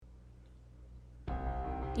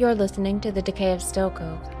You're listening to the Decay of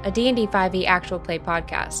Stillcove, a D&D 5e actual play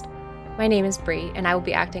podcast. My name is Bree, and I will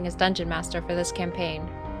be acting as Dungeon Master for this campaign.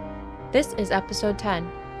 This is Episode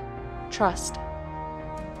 10, Trust.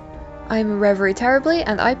 I'm Reverie Terribly,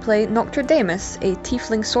 and I play Nocturdamus, a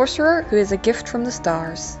tiefling sorcerer who is a gift from the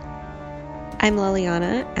stars. I'm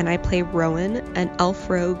Liliana, and I play Rowan, an elf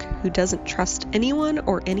rogue who doesn't trust anyone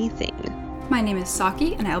or anything. My name is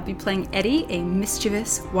Saki, and I'll be playing Eddie, a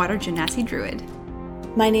mischievous water genasi druid.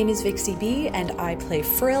 My name is Vixie B, and I play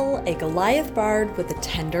Frill, a Goliath bard with a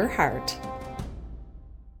tender heart.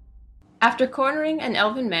 After cornering an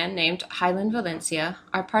elven man named Hyland Valencia,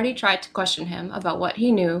 our party tried to question him about what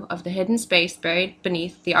he knew of the hidden space buried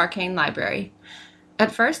beneath the arcane library.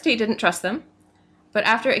 At first, he didn't trust them, but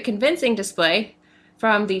after a convincing display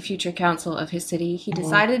from the future council of his city, he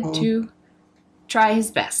decided to try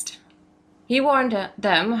his best. He warned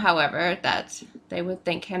them, however, that they would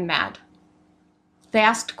think him mad. They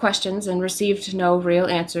asked questions and received no real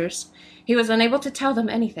answers. He was unable to tell them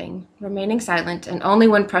anything, remaining silent and only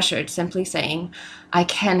when pressured simply saying, "I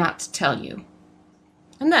cannot tell you."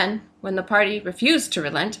 And then, when the party refused to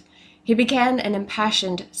relent, he began an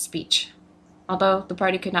impassioned speech. Although the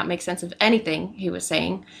party could not make sense of anything he was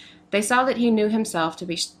saying, they saw that he knew himself to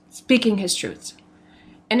be speaking his truths.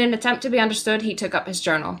 In an attempt to be understood, he took up his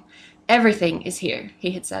journal. "Everything is here,"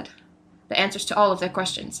 he had said, the answers to all of their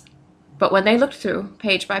questions. But when they looked through,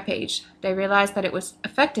 page by page, they realized that it was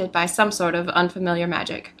affected by some sort of unfamiliar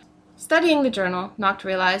magic. Studying the journal, Noct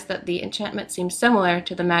realized that the enchantment seemed similar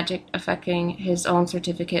to the magic affecting his own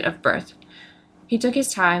certificate of birth. He took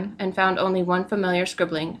his time and found only one familiar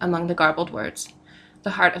scribbling among the garbled words,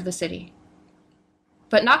 the heart of the city.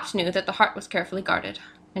 But Noct knew that the heart was carefully guarded,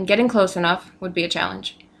 and getting close enough would be a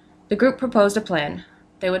challenge. The group proposed a plan.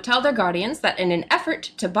 They would tell their guardians that in an effort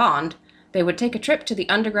to bond, they would take a trip to the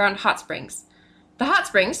underground hot springs. The hot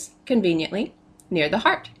springs, conveniently, near the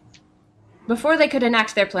heart. Before they could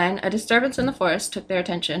enact their plan, a disturbance in the forest took their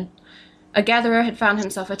attention. A gatherer had found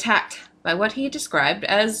himself attacked by what he described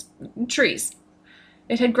as trees.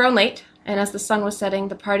 It had grown late, and as the sun was setting,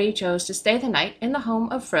 the party chose to stay the night in the home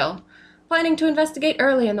of Frill, planning to investigate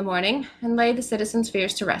early in the morning and lay the citizens'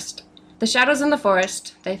 fears to rest. The shadows in the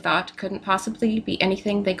forest, they thought, couldn't possibly be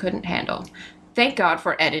anything they couldn't handle. Thank God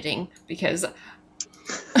for editing, because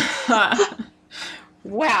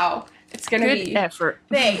wow, it's gonna Good be effort.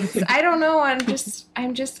 Thanks. I don't know. I'm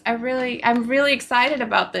really excited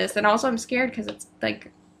about this, and also I'm scared because it's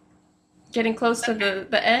like getting close to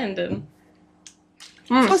the end. And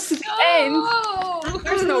Close to the end.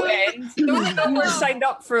 There's no end. No one signed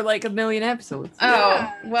up for like 1 million episodes. Oh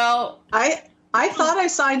well, I thought I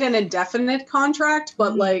signed an indefinite contract,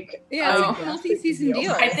 but multi-season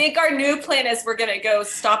deal. I think our new plan is we're gonna go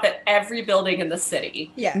stop at every building in the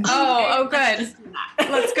city. Yeah. Oh, good.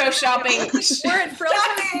 Let's go shopping. We're at Frill's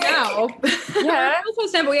house now. Yeah, Frill's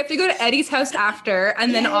house now, but we have to go to Eddie's house after,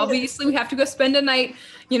 and then obviously we have to go spend a night,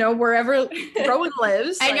 wherever Rowan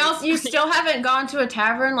lives. And you still haven't gone to a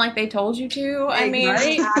tavern like they told you to. I mean,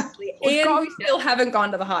 exactly. And we still haven't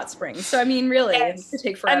gone to the hot springs. So I mean, really, it's gonna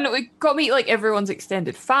take forever. And we got to meet like everyone's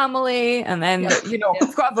extended family, and then we've got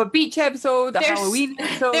to have a beach episode, a Halloween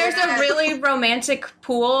episode. There's a really romantic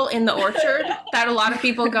pool in the orchard that a lot of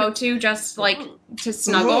people go to just like to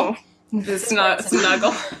snuggle.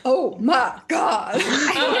 Snuggle. Oh my God.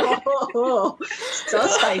 So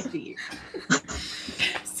spicy.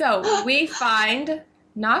 So we find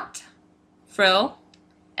Noct, Frill,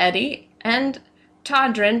 Eddie, and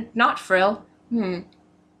Tondrin. Not Frill.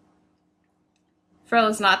 Frill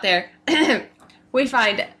is not there. We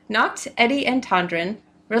find Noct, Eddie, and Tondrin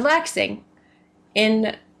relaxing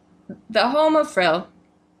in the home of Frill,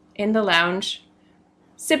 in the lounge,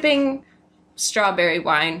 sipping strawberry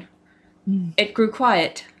wine. It grew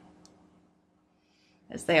quiet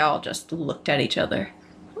as they all just looked at each other.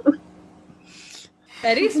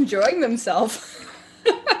 Eddie's enjoying themselves.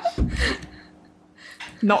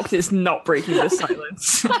 Noct is not breaking the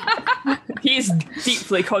silence. He's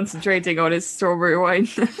deeply concentrating on his strawberry wine.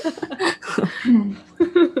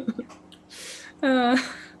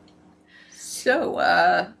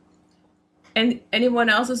 And anyone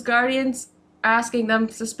else's guardians asking them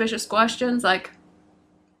suspicious questions like,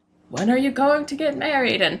 when are you going to get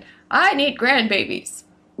married? And I need grandbabies.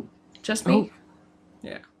 Just me? Oh.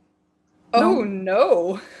 Yeah. Oh,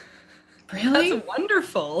 no. Really? That's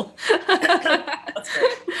wonderful. That's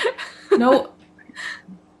great. No.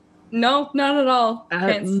 No, not at all.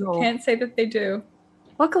 No. Can't say that they do.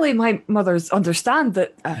 Luckily, my mothers understand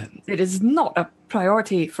that it is not a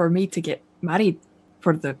priority for me to get married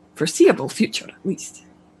for the foreseeable future, at least.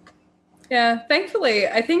 Yeah, thankfully,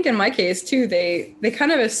 I think in my case too, they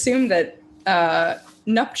kind of assumed that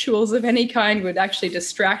nuptials of any kind would actually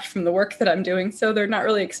distract from the work that I'm doing, so they're not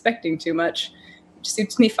really expecting too much, which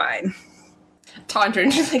suits me fine. Tondrin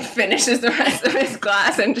just like finishes the rest of his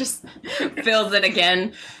glass and just fills it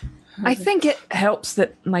again. I think it helps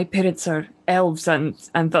that my parents are elves and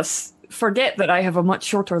thus forget that I have a much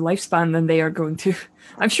shorter lifespan than they are going to.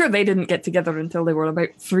 I'm sure they didn't get together until they were about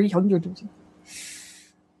 300 or something.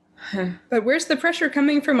 But where's the pressure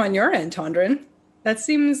coming from on your end, Tondrin? That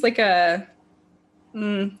seems like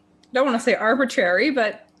don't want to say arbitrary,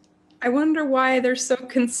 but I wonder why they're so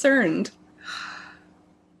concerned.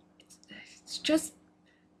 It's just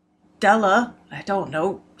Della. I don't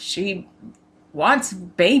know. She wants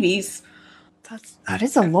babies. That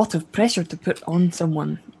is a lot of pressure to put on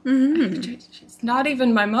someone. Mm-hmm. She's not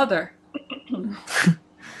even my mother.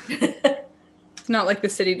 It's not like the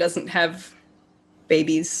city doesn't have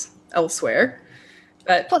babies elsewhere.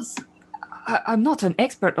 But Plus, I'm not an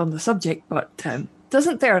expert on the subject, but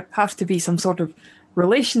doesn't there have to be some sort of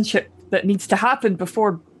relationship that needs to happen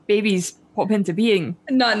before babies pop into being?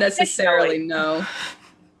 not necessarily, no.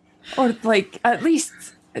 Or, like, at least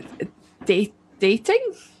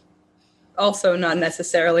dating? Also not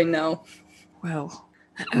necessarily, no. Well,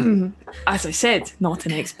 as I said, not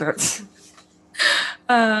an expert.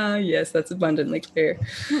 Yes, that's abundantly clear.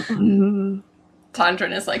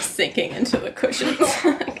 Tondrin is like sinking into the cushions,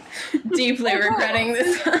 deeply regretting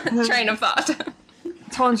this train of thought.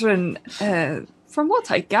 Tondrin, from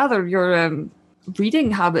what I gather, your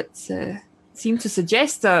reading habits seem to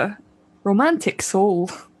suggest a romantic soul.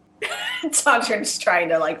 Tondrin's trying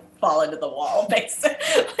to like fall into the wall, basically.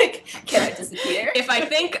 Like, can I disappear? If I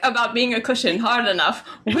think about being a cushion hard enough,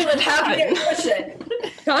 will it happen?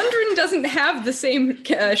 Tondrin doesn't have the same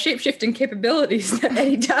shape-shifting capabilities that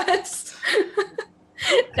Eddie does.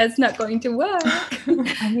 That's not going to work.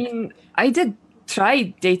 I mean, I did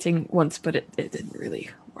try dating once, but it didn't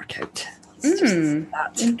really work out. It's just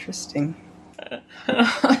that. Interesting.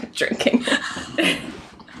 Drinking.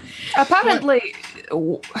 Apparently,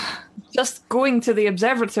 just going to the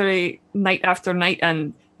observatory night after night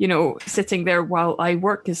and, sitting there while I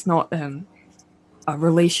work is not a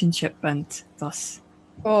relationship, and thus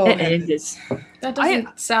it is. That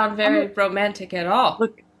doesn't sound very romantic at all.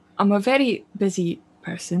 Look, I'm a very busy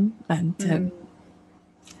person, and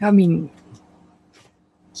I mean,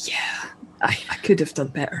 yeah, I could have done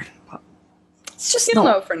better, but it's just You'll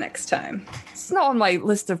not. know for next time. It's not on my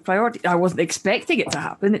list of priorities. I wasn't expecting it to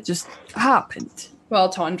happen. It just happened.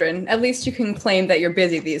 Well, Tondrin, at least you can claim that you're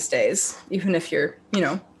busy these days, even if you're,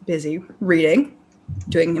 busy reading,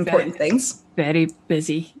 doing important things. Very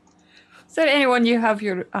busy. Is there anyone you have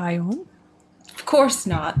your eye on? Of course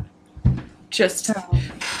not. Just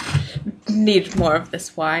need more of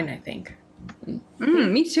this wine, I think.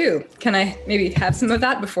 Me too. Can I maybe have some of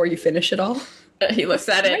that before you finish it all? He looks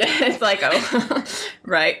at it, it's like, oh,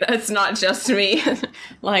 right, that's not just me.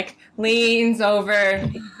 Like, leans over,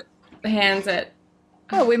 hands it.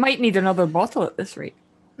 Oh, we might need another bottle at this rate.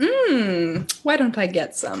 Why don't I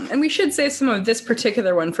get some? And we should save some of this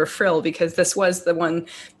particular one for Frill, because this was the one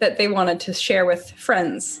that they wanted to share with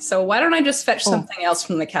friends. So why don't I just fetch something else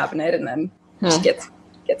from the cabinet and then just get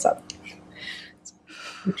some.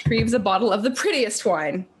 Retrieves a bottle of the prettiest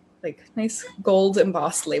wine. Like, nice gold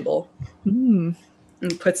embossed label. And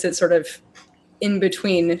puts it sort of in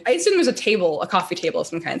between. I assume there's a coffee table of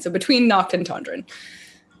some kind. So between Noct and Tondrin.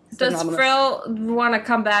 Does Frill want to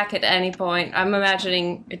come back at any point? I'm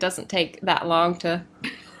imagining it doesn't take that long to...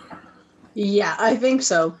 Yeah, I think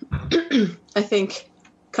so. I think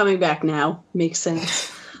coming back now makes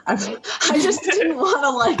sense. I just didn't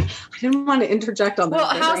want to interject on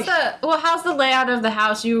that. Well, how's the layout of the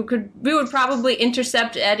house? We would probably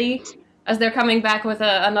intercept Eddie as they're coming back with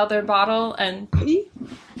another bottle, and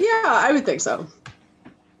yeah, I would think so.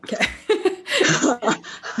 Okay.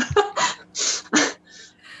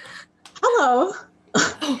 Hello.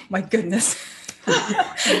 Oh my goodness.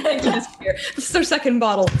 This is their second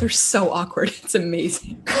bottle. They're so awkward. It's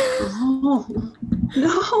amazing. Oh,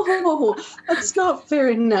 no, that's not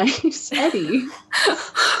very nice, Eddie.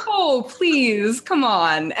 Oh, please, come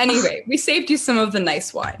on. Anyway, we saved you some of the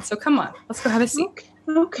nice wine, so come on. Let's go have a seat.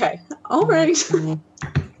 Okay. All right.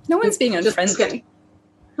 No one's being unfriendly.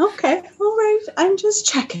 Okay. All right. I'm just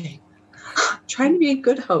checking. I'm trying to be a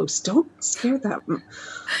good host. Don't scare them.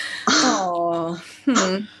 Oh,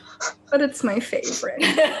 but it's my favorite.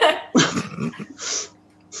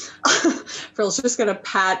 Frill's just gonna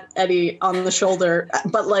pat Eddie on the shoulder,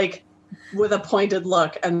 but like with a pointed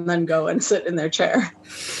look, and then go and sit in their chair.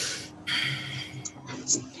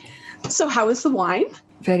 So how is the wine?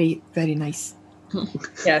 very, very nice.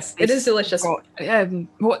 Yes, it is delicious.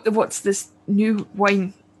 What's this new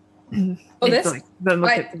wine? Oh, this? Then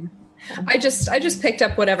look at them. I just picked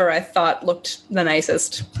up whatever I thought looked the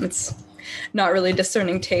nicest. It's not really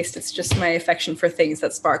discerning taste. It's just my affection for things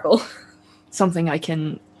that sparkle. Something I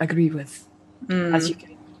can agree with, as you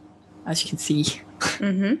can see.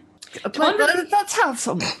 Mm-hmm. Let's have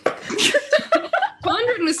some.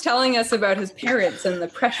 Pondrin was telling us about his parents and the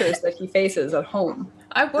pressures that he faces at home.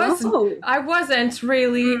 I wasn't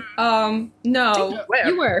really. No.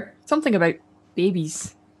 You were. Something about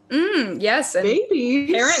babies. Yes, and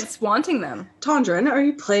Babies? parents wanting them. Tondrin, are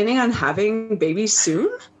you planning on having babies soon?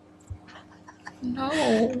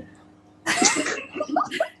 No.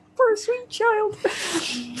 Poor sweet child.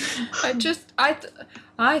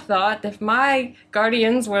 I thought if my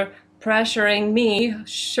guardians were pressuring me,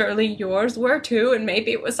 surely yours were too, and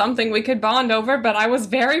maybe it was something we could bond over, but I was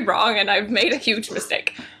very wrong and I've made a huge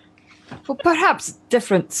mistake. Well, perhaps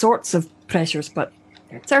different sorts of pressures, but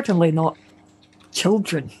certainly not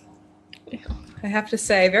children. I have to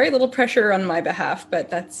say, very little pressure on my behalf, but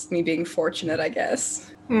that's me being fortunate, I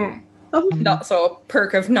guess. Not so a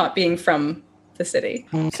perk of not being from the city.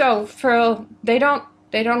 So, Furl, they don't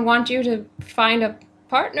want you to find a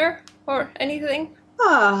partner or anything?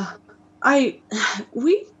 They've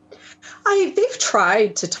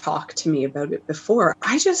tried to talk to me about it before.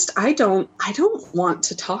 I don't want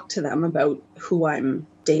to talk to them about who I'm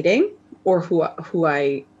dating or who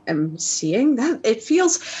I am seeing. That it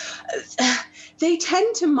feels they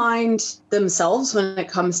tend to mind themselves when it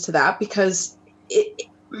comes to that because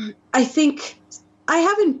I think I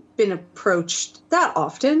haven't been approached that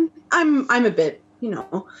often. I'm a bit,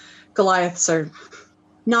 Goliaths are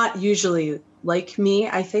not usually like me,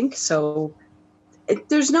 I think, so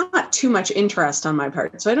there's not too much interest on my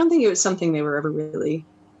part. So I don't think it was something they were ever really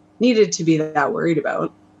needed to be that worried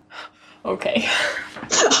about. Okay.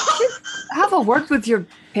 Have a word with your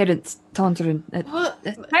parents, Tondrin. It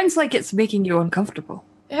sounds like it's making you uncomfortable.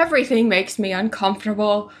 Everything makes me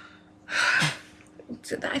uncomfortable.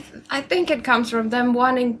 I think it comes from them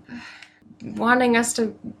wanting us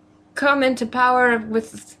to come into power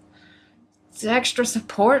with extra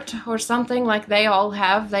support or something. Like they all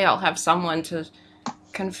have someone to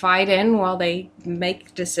confide in while they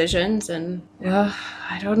make decisions, and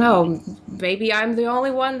I don't know, maybe I'm the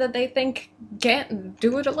only one that they think can't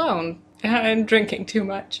do it alone. I'm drinking too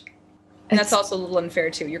much. And that's also a little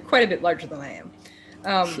unfair too. You're quite a bit larger than I am.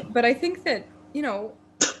 But I think that,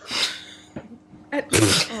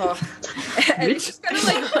 and just kind of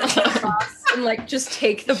and just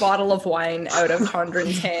take the bottle of wine out of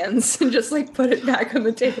Tondrin's hands and just put it back on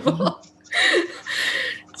the table.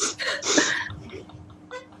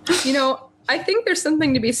 I think there's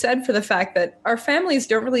something to be said for the fact that our families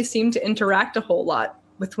don't really seem to interact a whole lot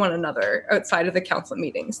with one another outside of the council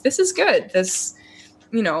meetings. This is good. This,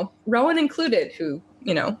 Rowan included, who,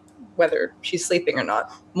 whether she's sleeping or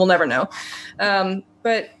not, we'll never know.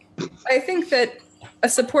 But I think that a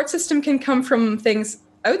support system can come from things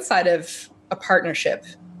outside of a partnership,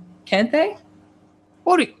 can't they?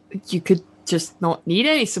 Or you could just not need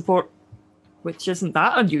any support, which isn't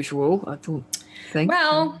that unusual, I don't think.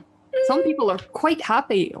 Well, some people are quite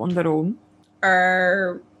happy on their own.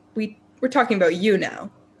 We're talking about you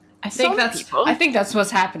now. I think that's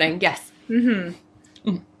what's happening. Yes.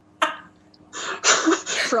 Mm-hmm.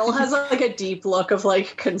 Frill has a deep look of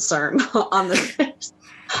concern on the face.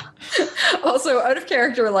 Also, out of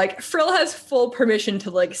character, Frill has full permission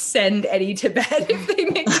to send Eddie to bed if they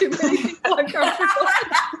make too many people uncomfortable.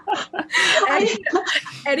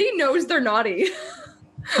 Eddie knows they're naughty.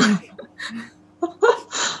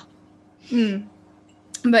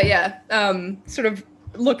 But yeah, sort of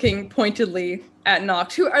looking pointedly at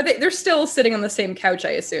Noct. Who are they? They're still sitting on the same couch,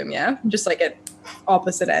 I assume. Yeah, just at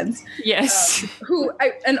opposite ends. Yes.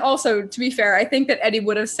 And also, to be fair, I think that Eddie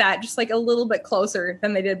would have sat just a little bit closer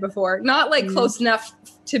than they did before. Not close enough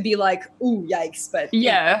to be ooh, yikes, but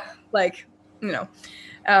yeah, But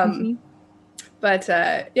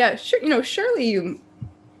yeah, sure.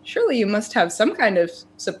 Surely you must have some kind of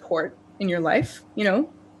support in your life.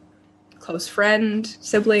 Close friend,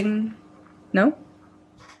 sibling. No.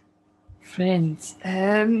 Friends.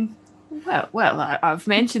 Well, I've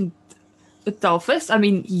mentioned Adolphus. I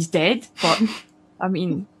mean, he's dead, but I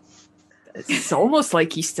mean, it's almost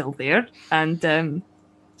like he's still there. And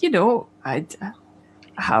I'd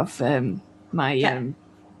have my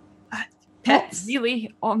pets.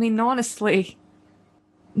 Really, I mean, honestly,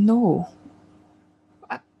 no.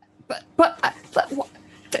 But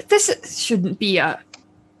this shouldn't be an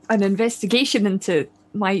investigation into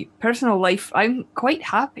my personal life. I'm quite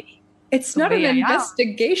happy. It's not an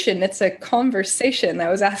investigation, it's a conversation. I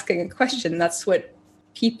was asking a question. That's what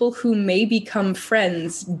people who may become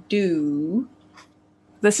friends do.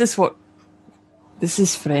 This is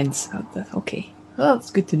friends. Okay. Well,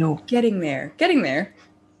 that's good to know. Getting there.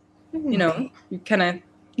 You know, you kind of,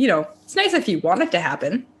 it's nice if you want it to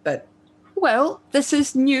happen, but... Well, this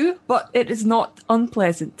is new, but it is not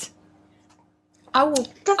unpleasant. That's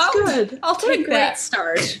good. I'll take Great that.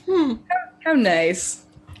 start. How nice.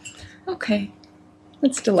 Okay.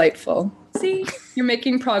 That's delightful. See, you're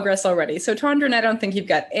making progress already. So, Tondran, I don't think you've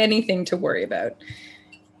got anything to worry about.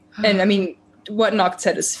 And I mean, what Noct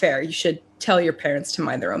said is fair. You should tell your parents to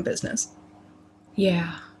mind their own business.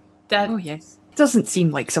 Yeah. Oh, yes. Doesn't seem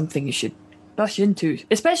like something you should rush into,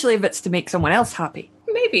 especially if it's to make someone else happy.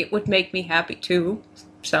 Maybe it would make me happy too,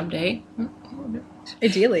 someday.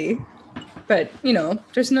 Ideally. But,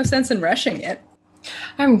 there's no sense in rushing it.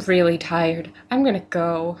 I'm really tired. I'm gonna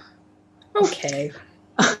go. Okay.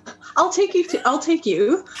 I'll take you. That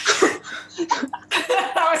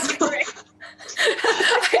was great.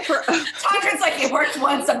 Tondran's like, it worked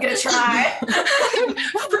once, I'm gonna try.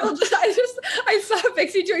 I saw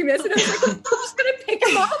Vixie doing this and I was like, I'm just gonna pick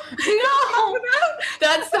him up. No!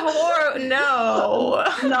 That's the horror. No.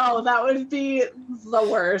 No, that would be the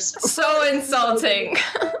worst. So insulting.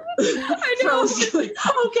 I know. Like,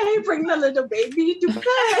 okay, bring the little baby to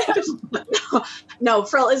bed. No,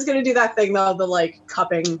 Frill is going to do that thing, though, the,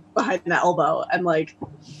 cupping behind the elbow and, lead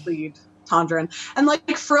Tondran. And,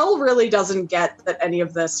 Frill really doesn't get that any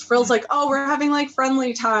of this. Frill's like, oh, we're having,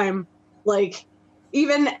 friendly time.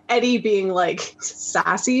 Even Eddie being,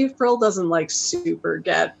 sassy, Frill doesn't, super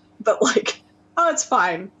get. But, oh, it's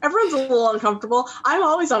fine. Everyone's a little uncomfortable. I'm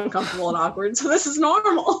always uncomfortable and awkward, so this is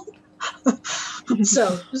normal.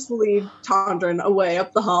 So just lead Tondran away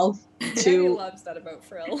up the hall He loves that about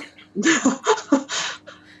Frill.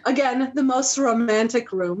 Again, the most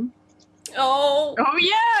romantic room. Oh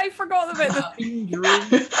yeah, I forgot about the themed room.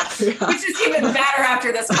 Which is even better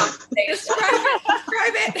after this conversation.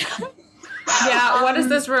 Describe it. Yeah, what does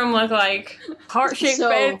this room look like? Heart-shaped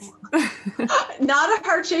bed. Not a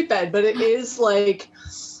heart-shaped bed, but it is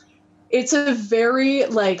it's a very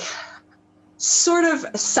sort of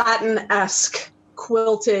satin-esque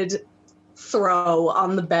quilted throw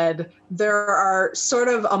on the bed. There are sort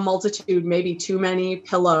of a multitude, maybe too many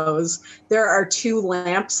pillows. There are 2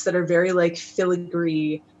 lamps that are very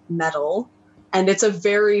filigree metal. And it's a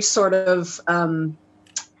very sort of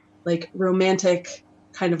romantic,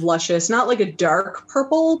 kind of luscious, not a dark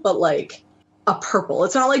purple, but a purple.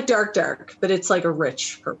 It's not dark, but it's a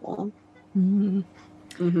rich purple. Mm.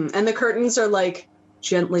 Mm-hmm. And the curtains are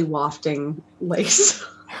gently wafting lace.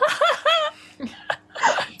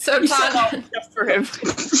 So Tondran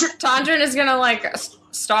is gonna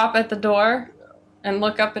stop at the door and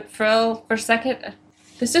look up at Frill for a second.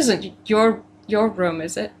 This isn't your room,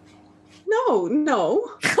 is it?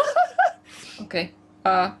 No. Okay.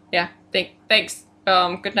 Yeah. Thanks.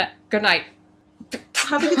 Good night. Good night.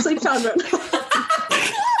 Have a good sleep, Tondran.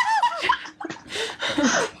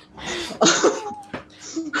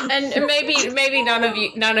 And maybe none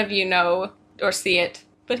of you know or see it,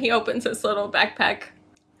 but he opens his little backpack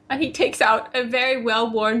and he takes out a very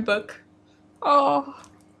well-worn book. Oh.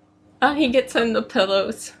 He gets in the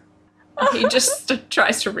pillows. He just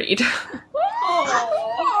tries to read.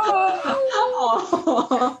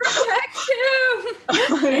 Oh. Protect him.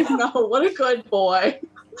 I know. What a good boy.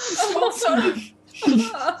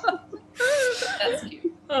 That's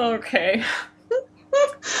cute. Okay.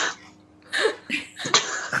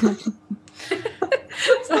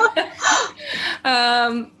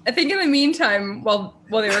 I think in the meantime, while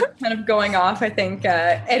they were kind of going off, I think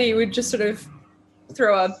Eddie would just sort of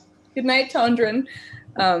throw a good night, Tondran,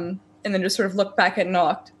 and then just sort of look back at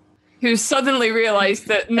Noct. Who suddenly realised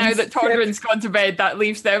that now that Tondran's gone to bed, that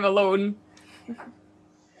leaves them alone.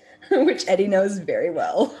 Which Eddie knows very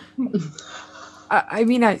well. I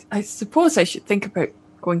mean, I suppose I should think about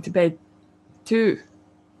going to bed too.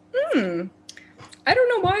 I don't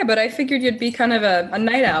know why, but I figured you'd be kind of a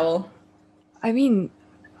night owl. I mean,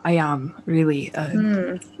 I am really,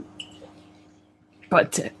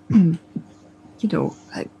 but I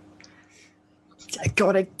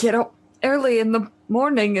gotta get up early in the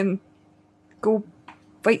morning and go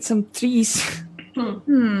bite some trees.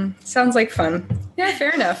 Sounds like fun. Yeah,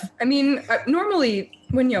 fair enough. I mean, normally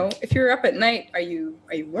when if you're up at night, are you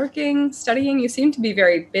working, studying? You seem to be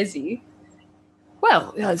very busy.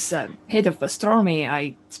 Well, as head of astronomy,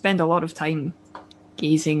 I spend a lot of time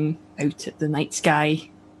gazing out at the night sky,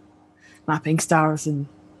 mapping stars and,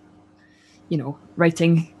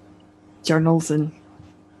 writing journals and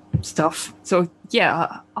stuff. So,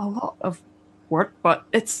 yeah, a lot of work, but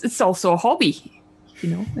it's also a hobby. You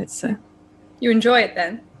know, it's You enjoy it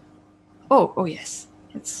then? oh yes,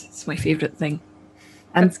 it's my favorite thing.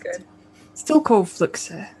 And That's good. Stillcove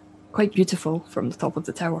looks quite beautiful from the top of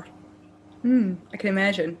the tower. I can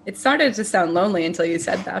imagine. It started to sound lonely until you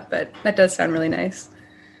said that, but that does sound really nice.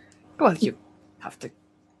 Well, you have to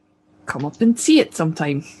come up and see it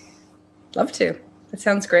sometime. Love to. That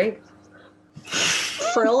sounds great.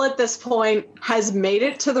 Frill at this point has made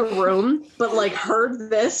it to the room, but like heard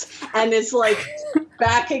this and is like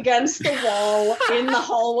back against the wall in the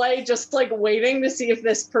hallway, just like waiting to see if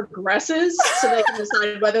this progresses so they can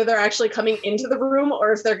decide whether they're actually coming into the room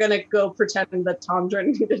or if they're going to go pretend that Tondra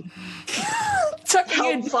needed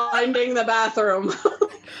help finding the bathroom.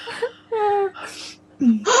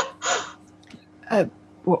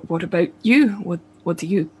 What about you? What do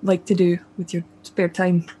you like to do with your spare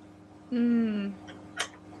time?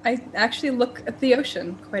 I actually look at the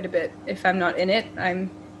ocean quite a bit. If I'm not in it, I'm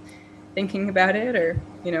thinking about it, or,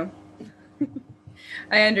 you know.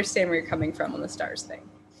 I understand where you're coming from on the stars thing.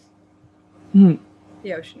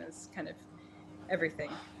 The ocean is kind of everything.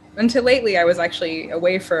 Until lately, I was actually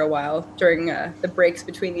away for a while during the breaks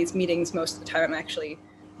between these meetings. Most of the time I'm actually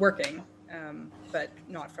working, but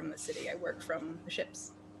not from the city. I work from the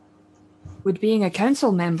ships. Would being a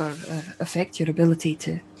council member affect your ability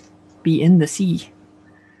to be in the sea?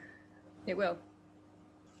 It will.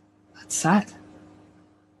 That's sad.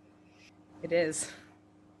 It is.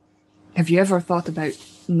 Have you ever thought about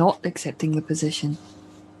not accepting the position?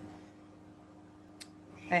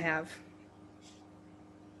 I have.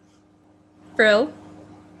 Frill,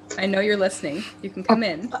 I know you're listening. You can come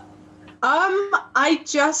in. I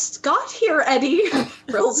just got here, Eddie.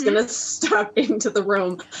 Frill's gonna step into the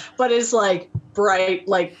room, but is like bright,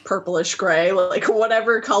 like purplish gray, like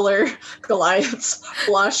whatever color Goliath's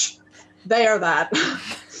blush. They are that.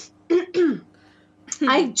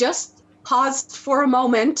 I just paused for a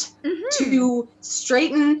moment to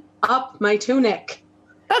straighten up my tunic.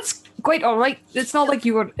 That's quite all right. It's not like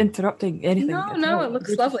you were interrupting anything. No, it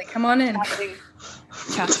looks lovely. Come on in.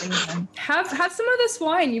 Chatting. Have some of this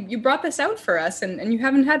wine. You brought this out for us, and you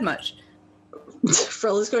haven't had much.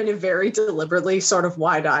 Frill is going to very deliberately, sort of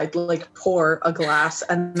wide-eyed, like pour a glass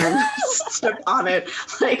and then sip on it,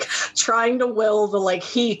 like trying to will the like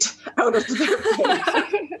heat out of their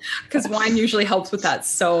face. Because wine usually helps with that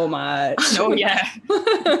so much. Oh yeah.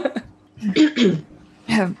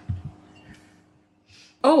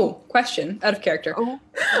 Oh, question out of character. Oh.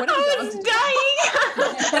 What are the dogs dying?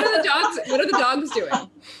 What are the dogs doing?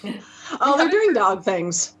 Oh, they're doing dog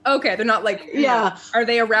things. Okay, they're not like, yeah. Are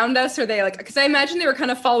they around us? Are they like, because I imagine they were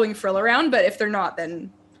kind of following Frill around, but if they're not,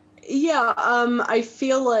 then. Yeah, I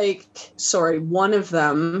feel like, sorry, one of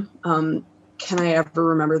them, can I ever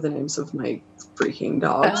remember the names of my freaking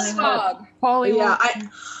dogs? Polywog. Yeah,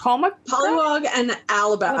 Polywog and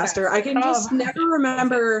Alabaster. I can just never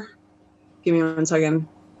remember. Give me 1 second.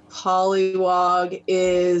 Polywog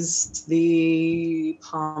is the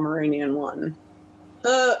Pomeranian one.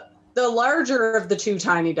 The larger of the two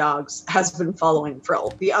tiny dogs has been following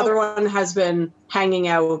Frill. The other one has been hanging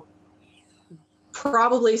out,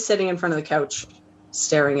 probably sitting in front of the couch,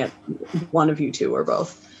 staring at one of you two or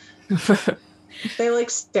both. They like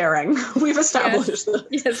staring. We've established this.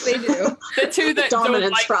 Yes, they do. The two that dominance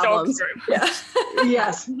don't like problems. dogs. Yeah.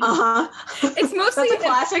 Yes. It's mostly that's a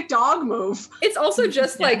classic dog move. It's also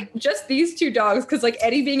just just these two dogs, because like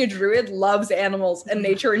Eddie being a druid loves animals and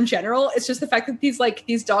nature in general. It's just the fact that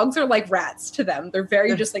these dogs are like rats to them. They're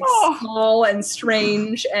very just like small and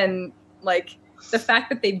strange, and like the fact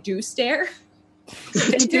that they do stare.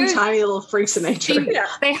 They do tiny little freaks of nature. Yeah.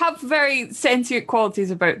 They have very sentient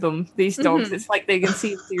qualities about them, these dogs. It's like they can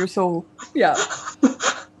see into your soul. Yeah.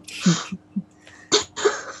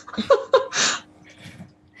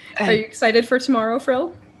 Are you excited for tomorrow,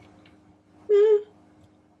 Frill?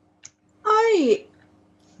 I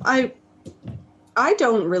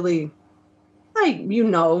don't really, you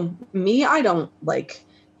know me, I don't like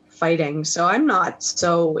fighting, so I'm not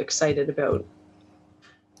so excited about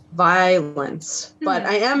violence, but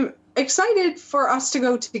I am excited for us to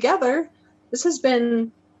go together. This has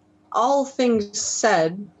been all things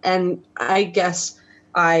said, and I guess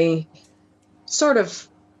I sort of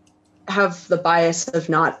have the bias of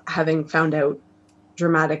not having found out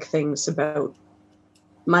dramatic things about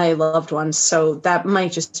my loved ones, so that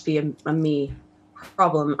might just be a me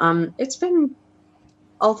problem. It's been,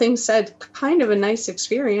 all things said, kind of a nice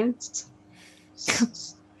experience.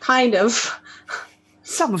 Kind of.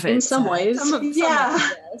 Some of it. In some ways. Some of it,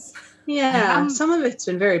 yes. Yeah, some of it's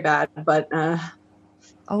been very bad, but a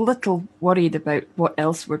little worried about what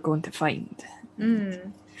else we're going to find.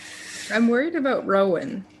 I'm worried about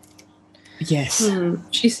Rowan. Yes.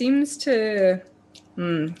 She seems to,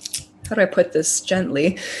 how do I put this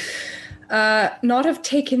gently? Not have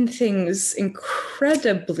taken things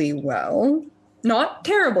incredibly well. Not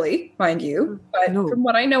terribly, mind you, but No. from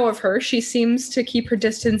what I know of her, she seems to keep her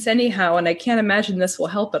distance anyhow, and I can't imagine this will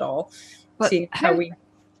help at all. But See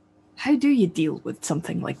how do you deal with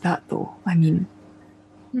something like that, though? I mean,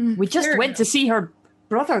 we just fair went to see her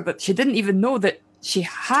brother that she didn't even know that she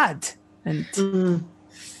had. And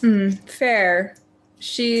fair.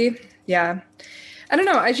 I don't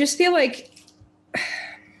know. I just feel like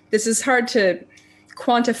this is hard to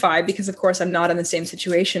quantify because, of course, I'm not in the same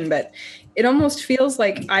situation, but it almost feels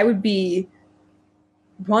like I would be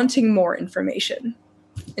wanting more information.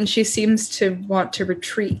 And she seems to want to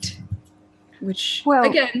retreat, which,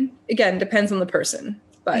 again, depends on the person.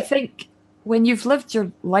 But I think when you've lived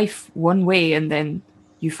your life one way and then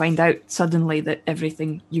you find out suddenly that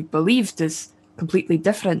everything you believed is completely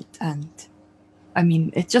different, and I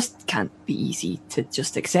mean, it just can't be easy to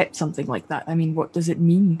just accept something like that. I mean, what does it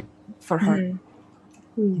mean for her?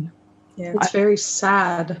 Yeah, it's very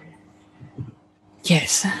sad.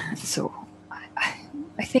 Yes, so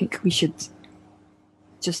I think we should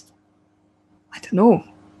just, I don't know,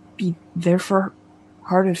 be there for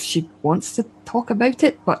her if she wants to talk about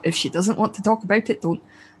it, but if she doesn't want to talk about it, don't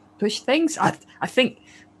push things. I think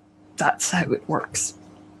that's how it works.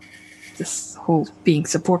 This whole being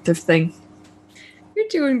supportive thing. you're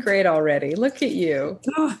doing great already. Look at you.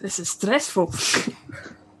 Oh, this is stressful.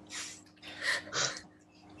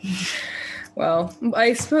 Well,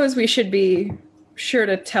 I suppose we should be sure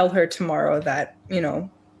to tell her tomorrow that,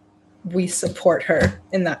 we support her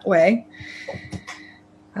in that way.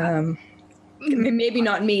 Maybe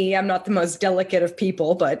not me. I'm not the most delicate of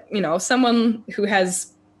people, but, someone who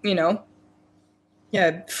has,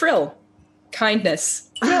 frill, kindness.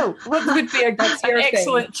 No, what would be an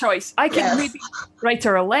excellent choice? I could maybe write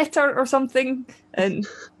her a letter or something and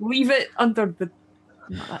leave it under the...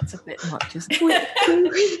 No, that's a bit much, isn't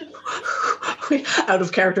it? Out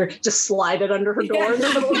of character, just slide it under her door.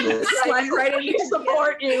 Slide right in. We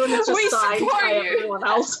support you, and it's just signed by everyone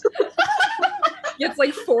else. It's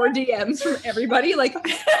like 4 DMs from everybody. Like,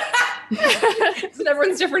 is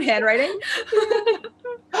everyone's different handwriting?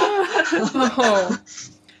 Oh.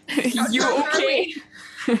 You okay?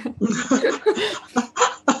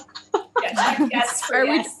 Yes, Are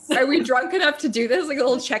we drunk enough to do this? Like a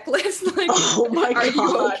little checklist? Like, oh my are god.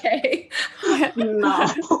 you okay? No.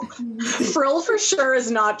 Frill for sure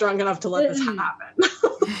is not drunk enough to let this happen.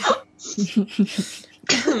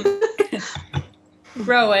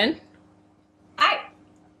 Rowan, Hi.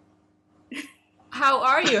 how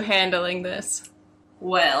are you handling this?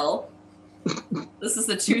 Well, this is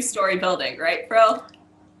a 2-story building, right, Fro?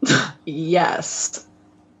 Yes.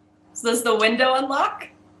 So does the window unlock?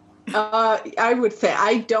 I would say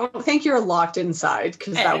I don't think you're locked inside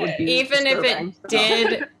because that would be even disturbing. if it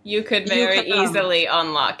did, you could very easily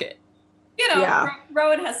unlock it.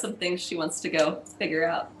 Rowan has some things she wants to go figure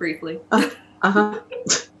out briefly. Uh-huh.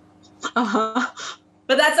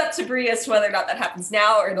 But that's up to Bree as to whether or not that happens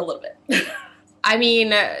now or in a little bit. I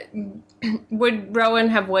mean, would Rowan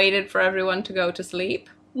have waited for everyone to go to sleep?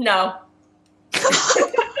 No.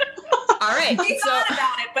 All right. We thought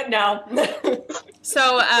about it, but no.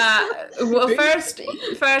 So, first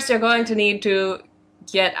you're going to need to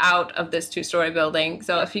get out of this 2-story building.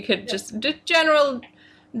 So if you could just general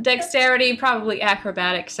dexterity, probably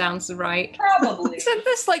acrobatics sounds right. Probably. Isn't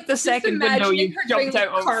this like the second window you jumped out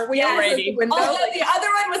of already? Although the other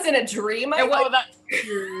one was in a dream,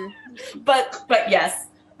 but yes.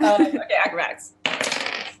 Okay, acrobatics.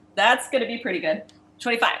 That's going to be pretty good.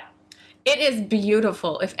 25. It is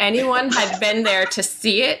beautiful. If anyone had been there to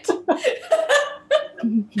see it.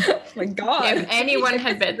 Oh my god. If anyone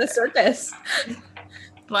had been the circus.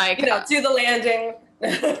 Like, do the landing.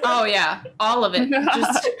 Oh yeah, all of it.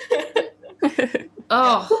 Just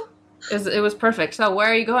it was perfect. So where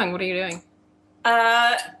are you going? What are you doing?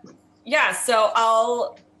 So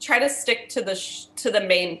I'll try to stick to the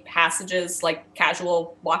main passages, like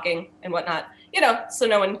casual walking and whatnot. So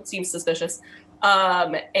no one seems suspicious.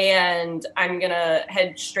 And I'm gonna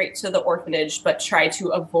head straight to the orphanage, but try to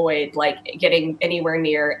avoid getting anywhere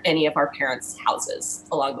near any of our parents' houses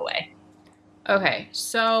along the way. Okay,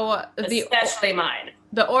 so especially mine.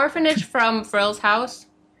 The orphanage from Frill's house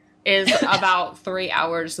is about 3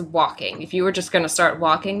 hours walking. If you were just gonna start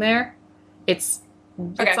walking there, it's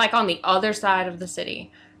like on the other side of the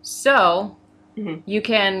city. So you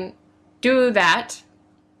can do that,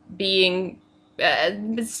 being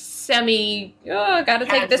gotta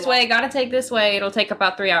take this way. It'll take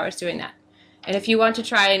about 3 hours doing that. And if you want to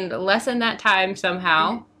try and lessen that time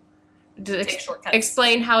somehow, Take shortcuts.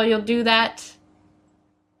 explain how you'll do that.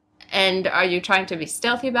 And are you trying to be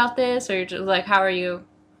stealthy about this, or you're just like, how are you?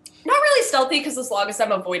 Not really stealthy, because as long as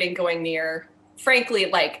I'm avoiding going near,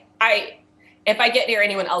 frankly, like if I get near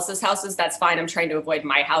anyone else's houses, that's fine. I'm trying to avoid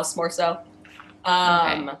my house more so.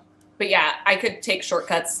 Okay. But yeah, I could take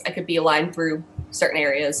shortcuts. I could be aligned through certain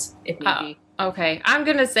areas if need be. Okay, I'm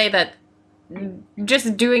gonna say that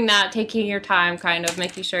just doing that, taking your time, kind of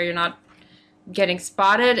making sure you're not getting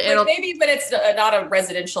spotted. Like maybe when it's not a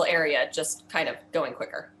residential area, just kind of going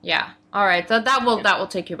quicker. Yeah. All right. So that will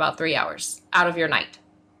take you about 3 hours out of your night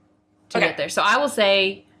to get there. So I will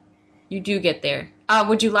say you do get there.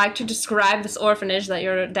 Would you like to describe this orphanage that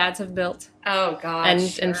your dads have built? Oh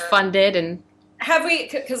gosh. And funded and. Have we,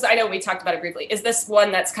 because I know we talked about it briefly, is this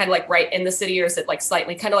one that's kind of like right in the city, or is it like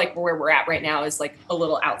slightly, kind of like where we're at right now is like a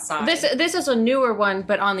little outside? This is a newer one,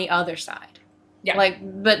 but on the other side. Yeah.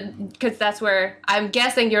 But because that's where I'm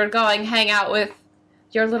guessing you're going, hang out with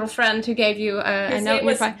your little friend who gave you a note in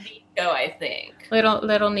your pocket. Nico, I think.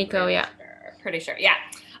 Little Nico, yeah. Pretty sure, yeah.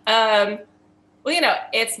 Well,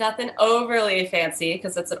 it's nothing overly fancy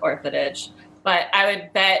because it's an orphanage. But I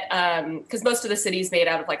would bet, because most of the city's made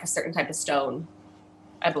out of like a certain type of stone,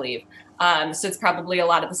 I believe. So it's probably a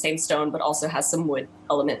lot of the same stone, but also has some wood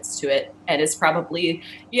elements to it. And is probably,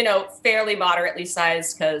 fairly moderately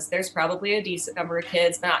sized, because there's probably a decent number of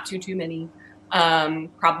kids, but not too many.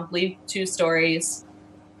 Probably 2 stories.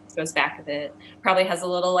 Goes back a bit. Probably has a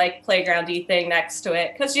little like playgroundy thing next to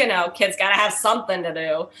it, because kids gotta have something to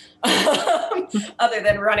do other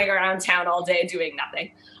than running around town all day doing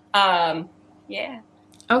nothing. Yeah.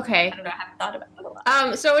 Okay. I don't know. I haven't thought about it a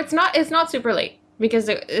lot. So it's not super late, because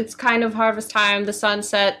it's kind of harvest time. The sun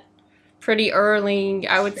set pretty early.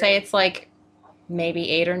 I would say it's like maybe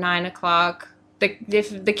 8 or 9 o'clock.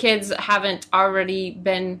 If the kids haven't already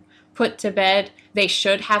been put to bed, they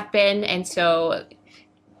should have been, and so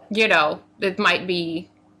it might be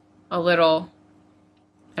a little.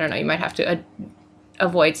 I don't know. You might have to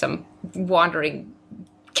avoid some wandering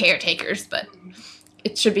caretakers, but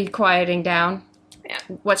it should be quieting down. Yeah.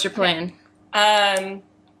 What's your plan? So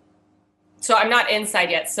I'm not inside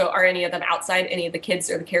yet. So are any of them outside? Any of the kids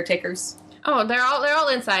or the caretakers? Oh, they're all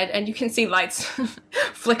inside, and you can see lights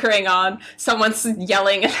flickering on. Someone's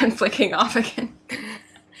yelling and then flicking off again.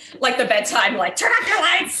 Like the bedtime, like, turn off your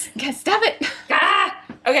lights! Okay, stop it!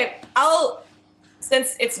 Okay,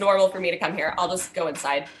 since it's normal for me to come here, I'll just go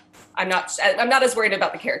inside. I'm not as worried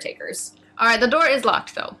about the caretakers. All right, the door is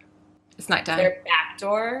locked, though. It's nighttime. Their back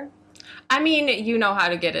door? I mean, you know how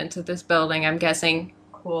to get into this building, I'm guessing.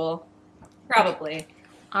 Cool. Probably.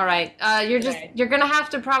 All right. You're gonna have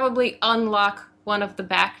to probably unlock one of the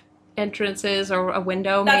back entrances or a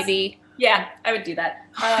window, maybe. Yeah, I would do that.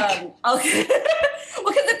 Well,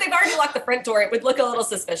 because if they've already locked the front door, it would look a little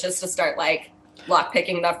suspicious to start like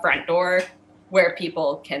lockpicking the front door where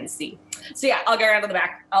people can see. So yeah, I'll go around to the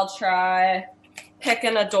back. I'll try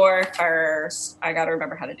picking a door first. I gotta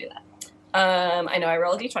remember how to do that. I know I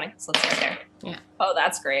roll a d20, so let's start there. Yeah. Oh,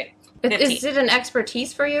 that's great. Is it an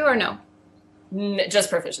expertise for you or no? Just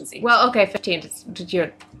proficiency. Well, okay, 15.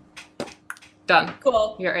 You're done.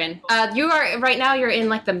 Cool. You're in. You are right now. You're in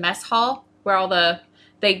like the mess hall where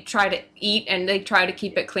they try to eat and they try to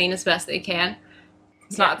keep it clean as best they can.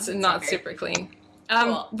 It's not super clean.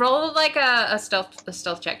 Cool. Roll like a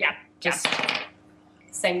stealth check. Yeah. Just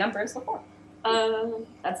same number as before.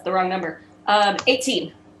 That's the wrong number.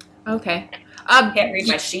 18. Okay. Can't read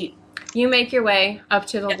my sheet. You make your way up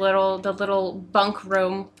to the little bunk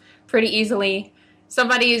room pretty easily.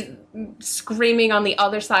 Somebody's screaming on the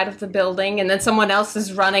other side of the building, and then someone else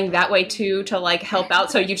is running that way too to like help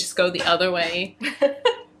out. So you just go the other way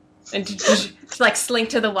and just like slink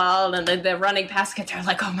to the wall, and then they're running past it. They're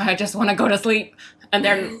like, "Oh my, I just want to go to sleep," and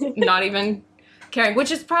they're not even caring,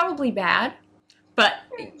 which is probably bad. But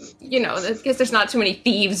I guess there's not too many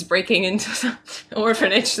thieves breaking into the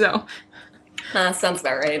orphanage, so. Sounds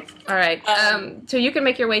about right. All right. So you can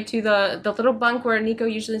make your way to the little bunk where Nico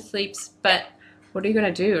usually sleeps, but what are you going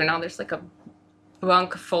to do? Now there's like a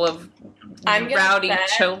bunk full of rowdy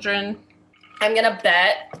children. I'm going to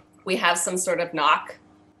bet we have some sort of knock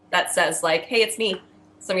that says like, hey, it's me.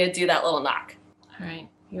 So I'm going to do that little knock. All right.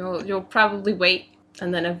 You'll probably wait,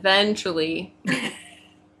 and then eventually,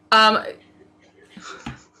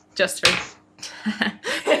 just for,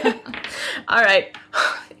 all right.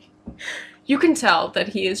 You can tell that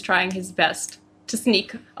he is trying his best to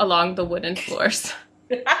sneak along the wooden floors.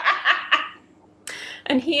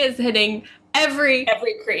 And he is hitting every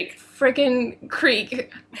creak. Freaking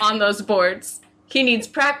creak on those boards. He needs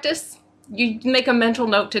practice, you make a mental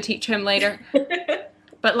note to teach him later.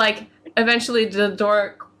 But, like, eventually the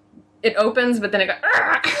door, it opens, but then it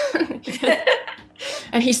goes,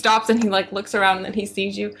 and he stops and he, like, looks around and then he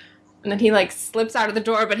sees you. And then he, like, slips out of the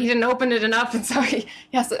door, but he didn't open it enough, and so he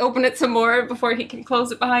has to open it some more before he can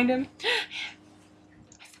close it behind him.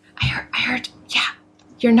 I heard, yeah,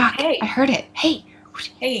 you're not, Hey. I heard it. Hey.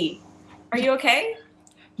 Hey, are you okay?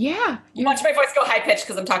 Yeah. Watch my voice go high-pitched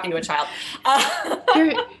because I'm talking to a child.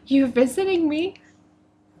 You're visiting me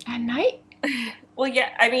at night? Well, yeah,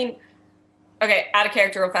 I mean, okay, out of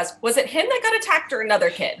character real fast. Was it him that got attacked or another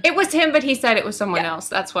kid? It was him, but he said it was someone else.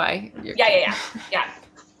 That's why. Yeah.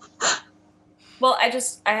 Well, I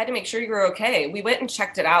had to make sure you were okay. We went and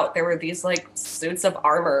checked it out. There were these, like, suits of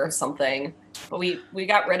armor or something, but we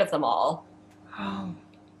got rid of them all. Oh.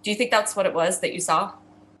 Do you think that's what it was that you saw?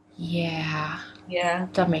 Yeah. Yeah.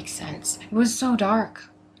 That makes sense. It was so dark.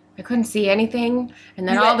 I couldn't see anything, and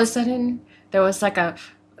then all of a sudden, there was like I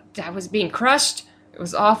was being crushed. It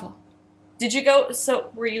was awful. Did you go, so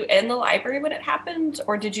were you in the library when it happened,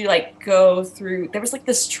 or did you, like, go through, there was, like,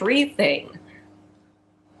 this tree thing.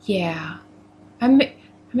 Yeah. I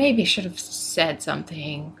maybe should have said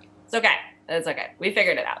something. It's okay. It's okay. We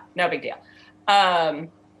figured it out. No big deal.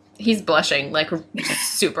 He's blushing, like,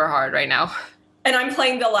 super hard right now. And I'm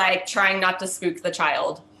playing the, like, trying not to spook the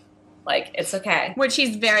child. Like, it's okay. Which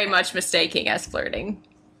he's very much mistaking as flirting.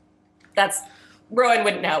 Rowan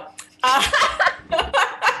wouldn't know.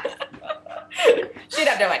 She'd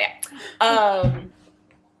have no idea. And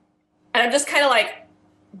I'm just kind of like,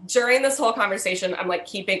 during this whole conversation, I'm like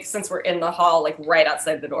since we're in the hall, like right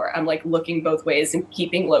outside the door, I'm like looking both ways and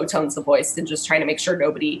keeping low tones of voice and just trying to make sure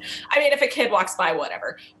nobody, I mean, if a kid walks by,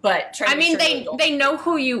 whatever, but trying to make sure they know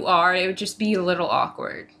who you are. It would just be a little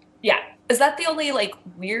awkward. Yeah. Is that the only, like,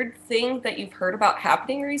 weird thing that you've heard about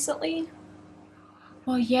happening recently?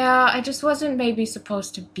 Well, yeah, I just wasn't maybe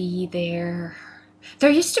supposed to be there.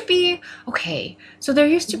 There used to be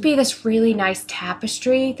this really nice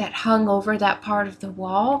tapestry that hung over that part of the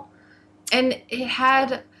wall. And it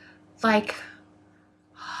had, like,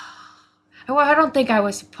 well, I don't think I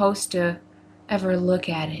was supposed to ever look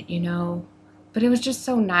at it, you know? But it was just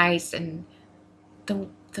so nice, and the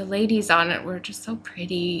ladies on it were just so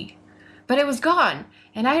pretty. But it was gone,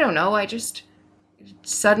 and I don't know, I just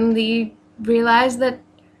suddenly realized that,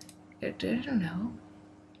 I don't know.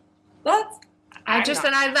 I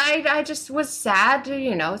just was sad,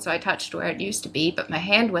 you know, so I touched where it used to be, but my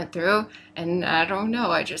hand went through, and I don't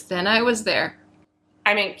know, then I was there.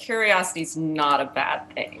 I mean, curiosity's not a bad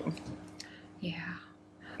thing. Yeah.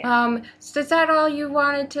 So is that all you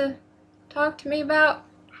wanted to talk to me about?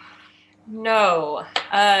 No.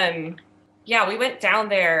 Yeah, we went down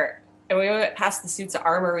there, and we went past the suits of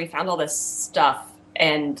armor, we found all this stuff,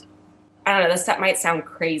 and I don't know, this might sound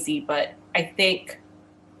crazy, but I think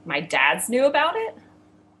my dads knew about it.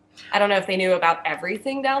 I don't know if they knew about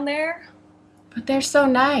everything down there. But they're so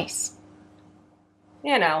nice.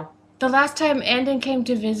 You know. The last time Andon came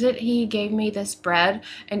to visit, he gave me this bread,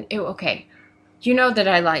 and okay, you know that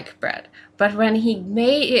I like bread, but when he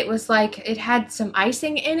made it, was like, it had some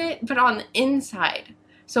icing in it, but on the inside.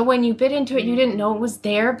 So when you bit into it, you didn't know it was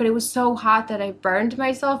there, but it was so hot that I burned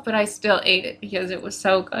myself, but I still ate it because it was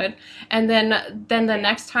so good. And then the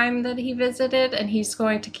next time that he visited, and he's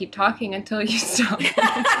going to keep talking until you stop.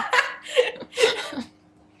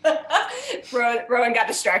 Rowan got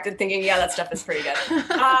distracted thinking, yeah, that stuff is pretty good.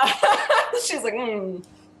 She's like,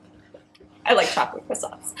 I like chocolate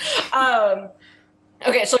croissants.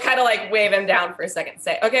 Okay, she'll kind of like wave him down for a second and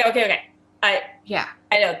say, okay. I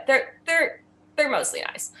know, they're mostly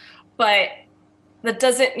nice, but that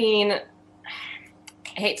doesn't mean, I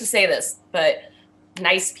hate to say this, but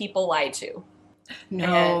nice people lie too.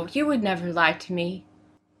 No, you would never lie to me.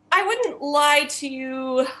 I wouldn't lie to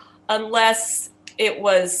you unless it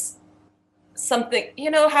was something, you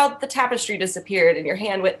know how the tapestry disappeared and your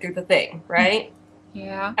hand went through the thing, right?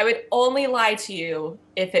 Yeah. I would only lie to you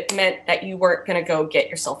if it meant that you weren't going to go get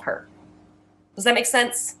yourself hurt. Does that make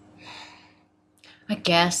sense? I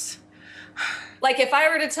guess. Like, if I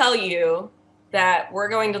were to tell you that we're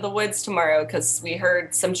going to the woods tomorrow because we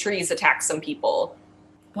heard some trees attack some people,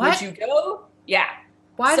 would you go? Yeah.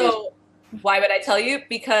 Why would I tell you?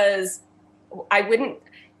 Because I wouldn't.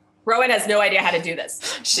 Rowan has no idea how to do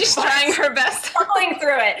this. She's trying her best. Struggling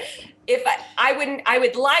through it. If I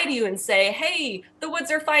would lie to you and say, hey, the woods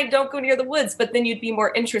are fine, don't go near the woods, but then you'd be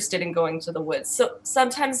more interested in going to the woods. So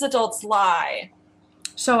sometimes adults lie.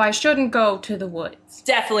 So I shouldn't go to the woods.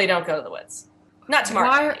 Definitely don't go to the woods. Not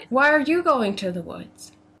tomorrow. Why are you going to the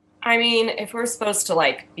woods? I mean, if we're supposed to,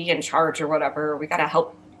 like, be in charge or whatever, we gotta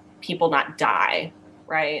help people not die,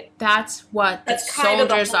 right? That's what the kind of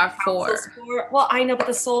the soldiers whole are for. council's for. Well, I know, but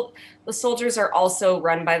the soldiers are also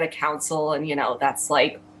run by the council, and that's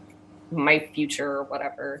like my future or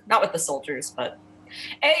whatever. Not with the soldiers, but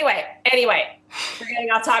anyway, we're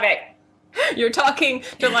getting off topic. You're talking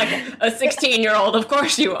to like a 16-year-old. Of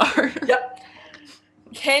course you are. Yep.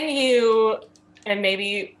 Can you and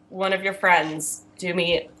maybe one of your friends do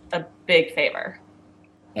me a big favor?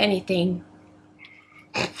 Anything.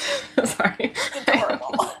 Sorry. It's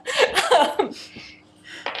adorable.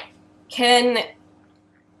 Can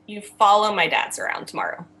you follow my dads around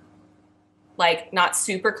tomorrow? Like, not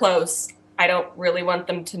super close. I don't really want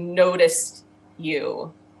them to notice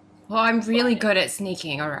you. Well, I'm really good at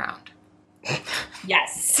sneaking around.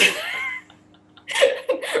 Yes.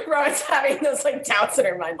 Rowan's having those like doubts in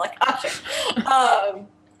her mind, like, oh shit.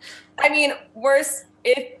 I mean, worse,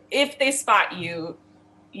 if they spot you,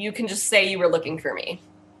 you can just say you were looking for me.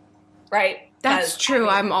 Right? That's true.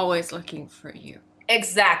 I'm always looking for you.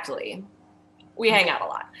 Exactly. We hang out a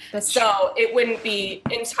lot. That's so true. It wouldn't be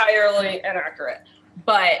entirely inaccurate.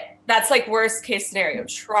 But that's like worst case scenario.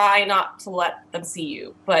 Try not to let them see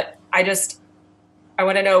you. But I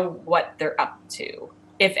want to know what they're up to,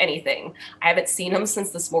 if anything. I haven't seen them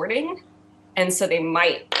since this morning. And so they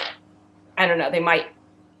might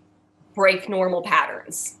break normal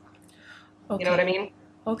patterns. Okay. You know what I mean?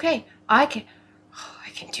 Okay. I can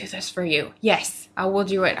do this for you. Yes, I will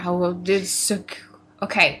do it. I will do this.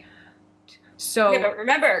 Okay. So, okay, but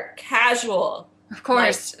remember, casual. of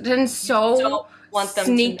course, then Don't want them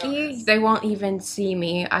sneaky. to notice. They won't even see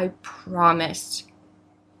me. I promised.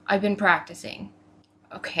 I've been practicing.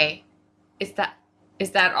 Okay. Is that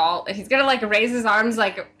all? He's gonna like raise his arms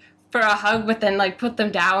like for a hug, but then like put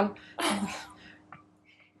them down. I'm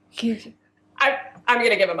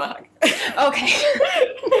gonna give him a hug. Okay.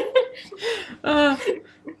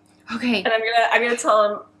 Okay. And I'm gonna tell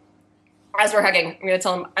him, as we're hugging, I'm gonna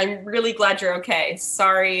tell him, I'm really glad you're okay.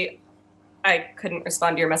 Sorry I couldn't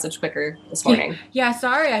respond to your message quicker this morning. Yeah,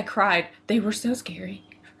 sorry I cried. They were so scary.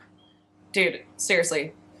 Dude,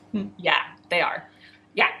 seriously. Yeah, they are.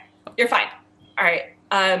 Yeah, you're fine. All right.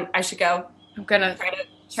 I should go. I'm gonna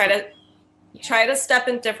try to step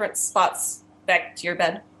in different spots back to your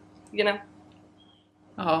bed.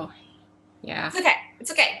 Oh, yeah. It's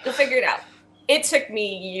okay. You'll figure it out. It took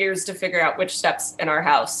me years to figure out which steps in our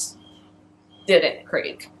house didn't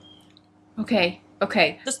creak. Okay.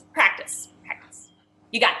 Just practice.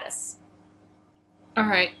 You got this. All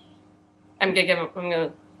right. I'm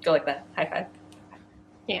gonna go like that. High five.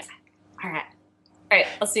 Yeah. All right.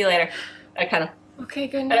 I'll see you later. I kind of. Okay.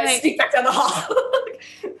 Good And I night. sneak back down the hall.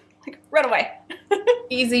 Like, run away.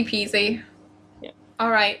 Easy peasy. Yeah.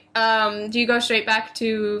 All right. Do you go straight back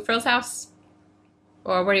to Frill's house,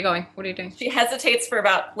 or where are you going? What are you doing? She hesitates for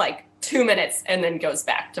about 2 minutes and then goes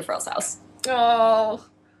back to Frill's house. Oh.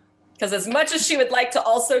 Because as much as she would like to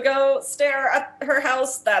also go stare at her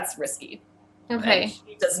house, that's risky. Okay. And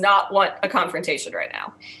she does not want a confrontation right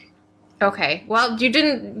now. Okay. Well, you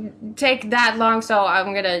didn't take that long, so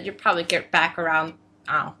you'll probably get back around,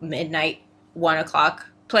 midnight, 1 o'clock.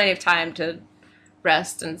 Plenty of time to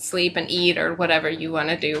rest and sleep and eat or whatever you want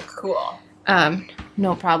to do. Cool.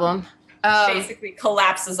 No problem. Basically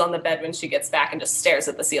collapses on the bed when she gets back and just stares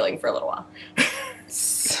at the ceiling for a little while.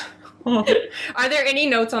 Are there any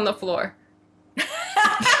notes on the floor?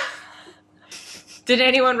 Did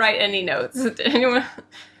anyone write any notes? Did anyone?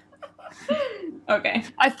 Okay.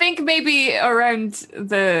 I think maybe around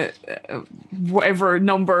the whatever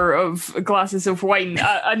number of glasses of wine,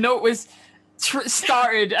 a note was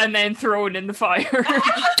started and then thrown in the fire.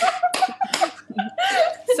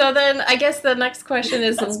 So then I guess the next question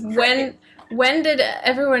is when did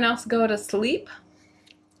everyone else go to sleep?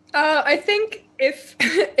 I think if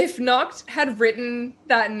Noct had written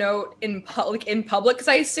that note in public, because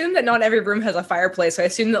I assume that not every room has a fireplace, so I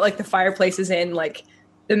assume that the fireplace is in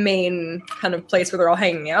the main kind of place where they're all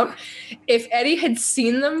hanging out. If Eddie had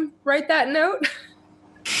seen them write that note,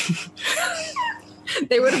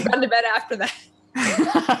 they would have gone to bed after that.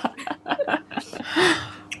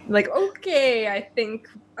 Okay, I think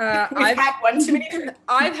I've had one too many drinks.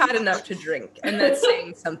 I've had enough to drink, and that's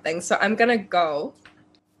saying something. So I'm gonna go.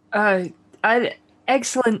 An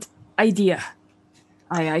excellent idea.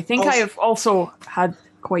 I think I have also had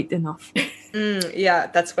quite enough. Yeah,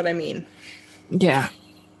 that's what I mean. Yeah.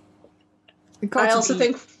 I also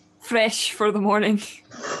think fresh for the morning.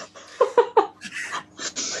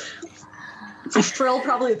 Frill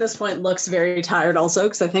probably at this point looks very tired also,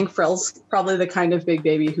 because I think Frill's probably the kind of big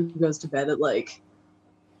baby who goes to bed at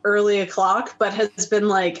early o'clock, but has been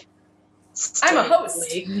I'm a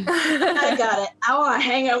host. I got it. I want to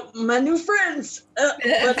hang out with my new friends. But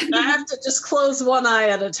I have to just close one eye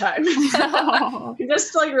at a time. You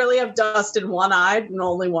just like really have dust in one eye and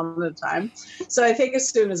only one at a time. So I think as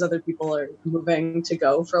soon as other people are moving to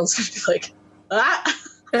go, Frill's going to be like,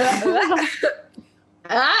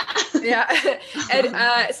 Yeah.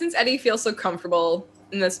 And since Eddie feels so comfortable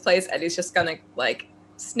in this place, Eddie's just gonna like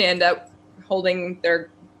stand up holding their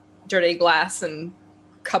dirty glass and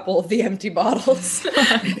couple of the empty bottles.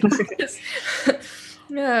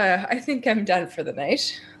 I think I'm done for the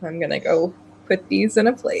night. I'm gonna go put these in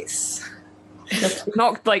a place.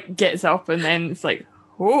 Noct like gets up and then it's like,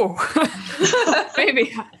 oh,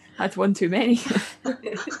 maybe that's one too many.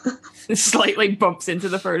 Slightly bumps into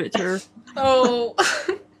the furniture. Oh.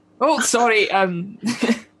 Oh, sorry.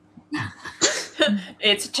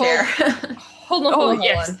 It's a chair. Hold on.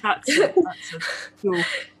 Yes, that's it. Cool.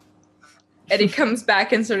 Eddie comes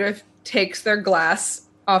back and sort of takes their glass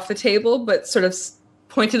off the table, but sort of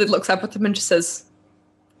pointedly looks up at them and just says,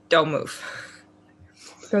 "Don't move."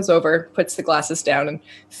 Goes over, puts the glasses down, and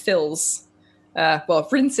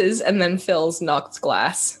rinses and then fills Noct's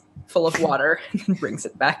glass full of water, and then brings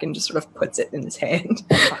it back and just sort of puts it in his hand.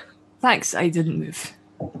 Thanks, I didn't move.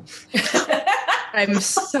 I'm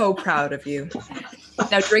so proud of you.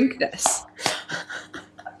 Now drink this.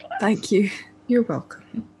 Thank you. You're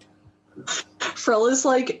welcome. Frill is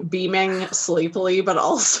like beaming sleepily, but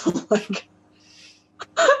also like,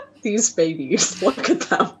 these babies, look at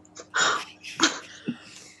them.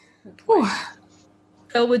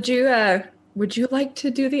 Phil, would you like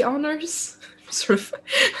to do the honors? Sort of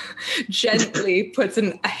gently puts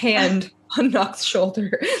a hand on Noct's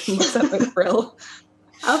shoulder and looks up at Frill.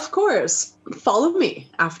 Of course. Follow me.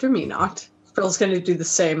 After me, Noct. Frill's going to do the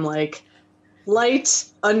same, like, light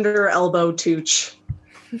under elbow touch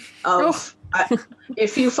of,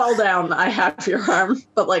 if you fall down, I have your arm,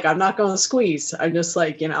 but, like, I'm not going to squeeze. I'm just,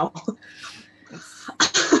 like, and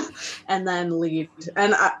then lead.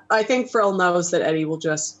 And I think Frill knows that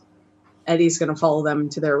Eddie's going to follow them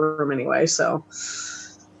to their room anyway, so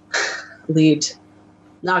lead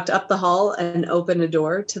Noct up the hall and open a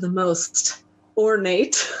door to the most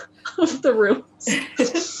ornate of the rooms.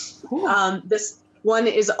 This one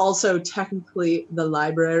is also technically the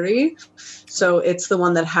library, so it's the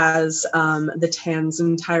one that has the Tan's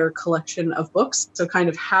entire collection of books. So kind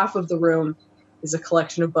of half of the room is a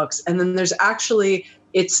collection of books, and then there's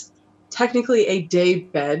it's technically a day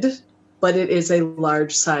bed, but it is a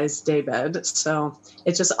large size day bed. So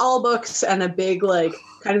it's just all books and a big, like,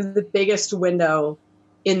 kind of the biggest window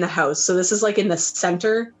in the house. So this is like in the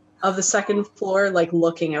center of the second floor, like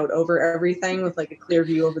looking out over everything with like a clear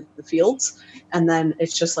view over the fields. And then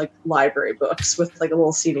it's just like library books with like a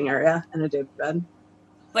little seating area and a day bed.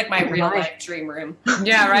 Like my real life dream room.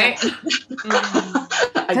 Yeah, right?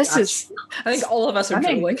 I think all of us are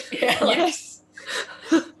drooling. Yes.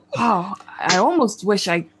 Wow, I almost wish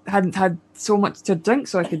I hadn't had so much to drink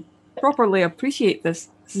so I could properly appreciate this.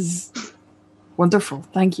 This is wonderful.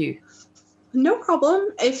 Thank you. No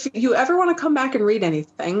problem. If you ever want to come back and read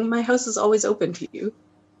anything, my house is always open to you.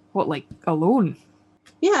 What, like, alone?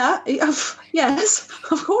 Yeah, yes,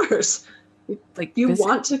 of course. Like, you visit?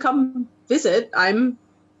 Want to come visit, I'm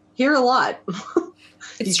here a lot.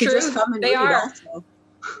 It's you true. Just come and they read are. Also.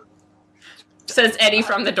 Says Eddie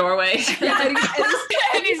from the doorway. Yeah,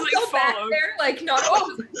 Eddie's like still back followed. there, like not.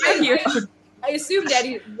 I'm here. I assumed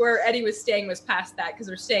where Eddie was staying was past that because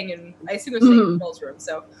they're staying in. I assume they're staying in Phil's room,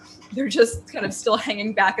 so they're just kind of still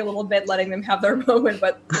hanging back a little bit, letting them have their moment.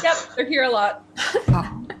 But yep, they're here a lot.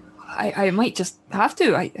 I might just have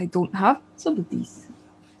to. I don't have some of these.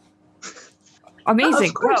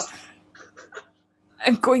 Amazing. Well,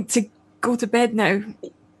 I'm going to go to bed now.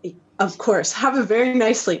 Of course. Have a very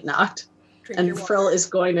nice sleep, Noct. And Frill is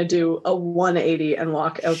going to do a 180 and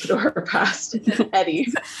walk out the door past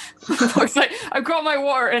Eddie. Looks like I've got my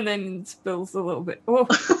water and then spills a little bit. Oh.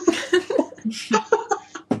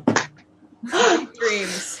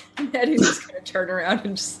 Dreams. Eddie's just going to turn around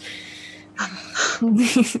and just...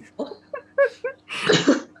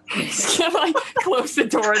 Just gonna like close the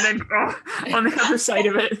door and then on the other side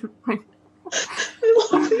of it. I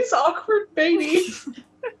love these awkward babies.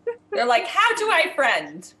 They're like, how do I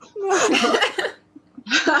friend?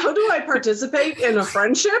 How do I participate in a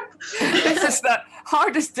friendship? This is the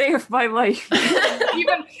hardest day of my life.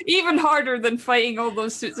 even harder than fighting all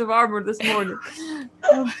those suits of armor this morning.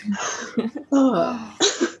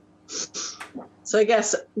 So I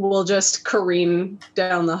guess we'll just careen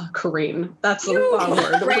down the careen. That's the wrong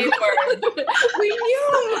word. Great word. We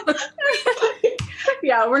knew!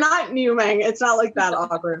 Yeah, we're not Newmang. It's not like that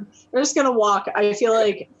awkward. We're just gonna walk. I feel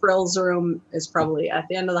like Frill's room is probably at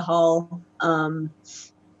the end of the hall.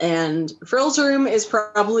 And Frill's room is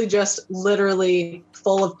probably just literally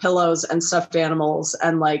full of pillows and stuffed animals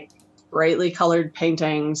and like brightly colored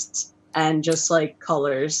paintings and just like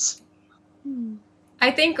colors. I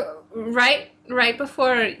think right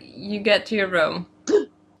before you get to your room,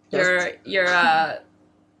 your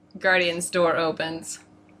guardian's door opens.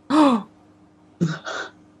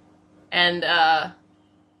 And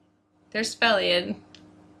there's Felian.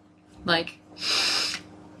 Like,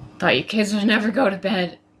 thought you kids would never go to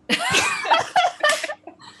bed.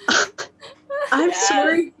 I'm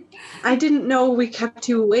sorry. I didn't know we kept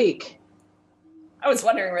you awake. I was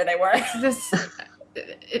wondering where they were.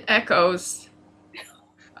 It echoes.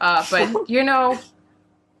 But you know,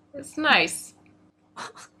 it's nice.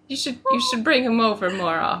 You should bring him over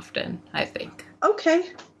more often, I think.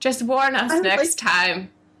 Okay. Just warn us next time.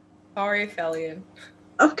 Sorry, Felian.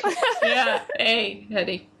 Okay. Yeah. Hey,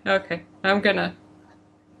 Eddie. Okay. I'm gonna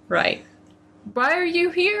write. Why are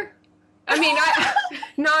you here? I mean,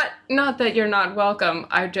 not that you're not welcome.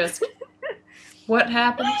 I just what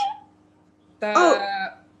happened?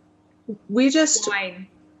 We just Wine.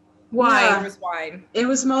 Why? Yeah. It was wine. It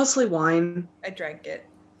was mostly wine. I drank it.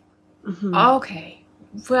 Mhm. Okay.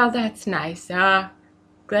 Well, that's nice.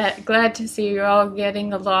 Glad to see you all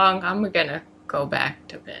getting along. I'm gonna go back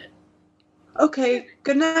to bed. Okay.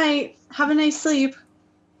 Good night. Have a nice sleep.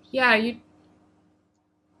 Yeah,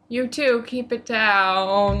 you too. Keep it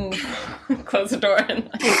down. Close the door and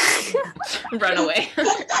run away.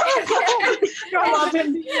 I love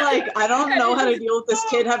him being like, I don't know how to deal with this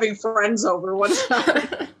kid having friends over. What's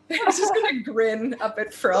that? I was just gonna grin up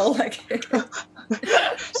at Frill like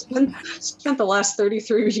spent the last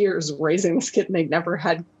 33 years raising this kid and they never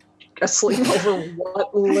had a sleepover.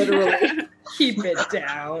 What? Literally. keep it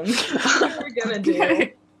down. What are we gonna do?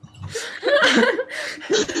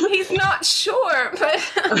 He's not sure, but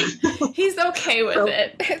he's okay with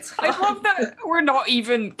it. It's I fine. love that we're not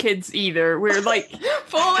even kids either. We're like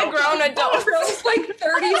Fully grown adults. Frill's like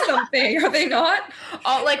 30-something, are they not?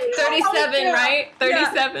 Oh, like 37, right?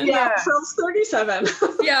 37? Yeah, Phil's 37.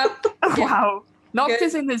 Yeah. wow. Noct Good.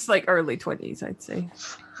 is in his like early 20s, I'd say.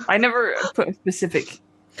 I never put a specific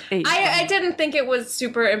age. I didn't think it was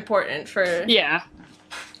super important for... Yeah.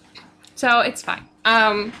 So it's fine.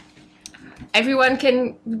 Everyone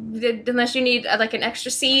can, unless you need like an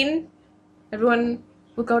extra scene, everyone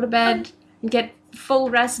will go to bed and get full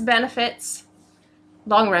rest benefits.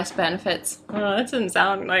 Long rest benefits. Oh, that didn't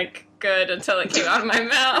sound like good until it came out of my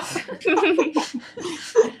mouth.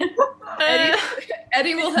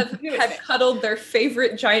 Eddie will have cuddled their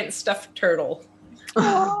favorite giant stuffed turtle.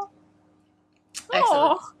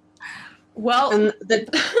 Excellent. Well, And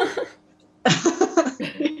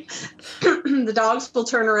the dogs will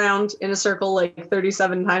turn around in a circle like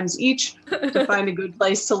 37 times each to find a good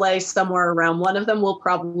place to lay somewhere around. One of them will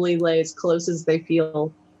probably lay as close as they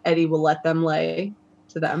feel Eddie will let them lay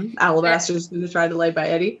to them. Alabaster's going to try to lay by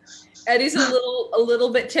Eddie. Eddie's a little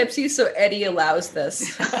bit tipsy, so Eddie allows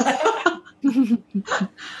this.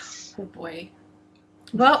 oh boy.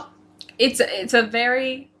 Well, it's a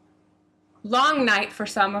very long night for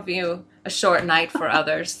some of you, a short night for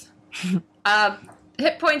others.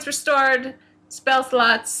 Hit points restored, spell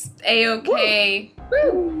slots, A-OK.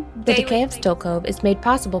 The Decay of Stillcove is made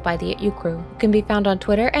possible by the ITU crew, who can be found on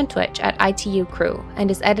Twitter and Twitch at ITU Crew, and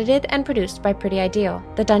is edited and produced by Pretty Ideal,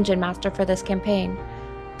 the dungeon master for this campaign.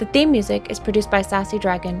 The theme music is produced by Sassy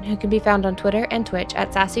Dragon, who can be found on Twitter and Twitch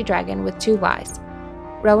at Sassy Dragon with 2 Ys.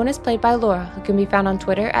 Rowan is played by Laura, who can be found on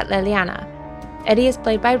Twitter at Leliana. Eddie is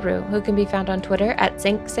played by Rue, who can be found on Twitter at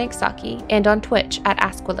ZinkSankSaki and on Twitch at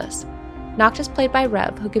Asquilus. Noct is played by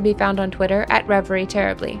Rev, who can be found on Twitter at Reverie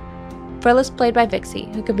Terribly. Frill is played by Vixie,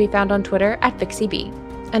 who can be found on Twitter at VixieB.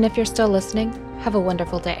 And if you're still listening, have a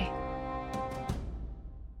wonderful day.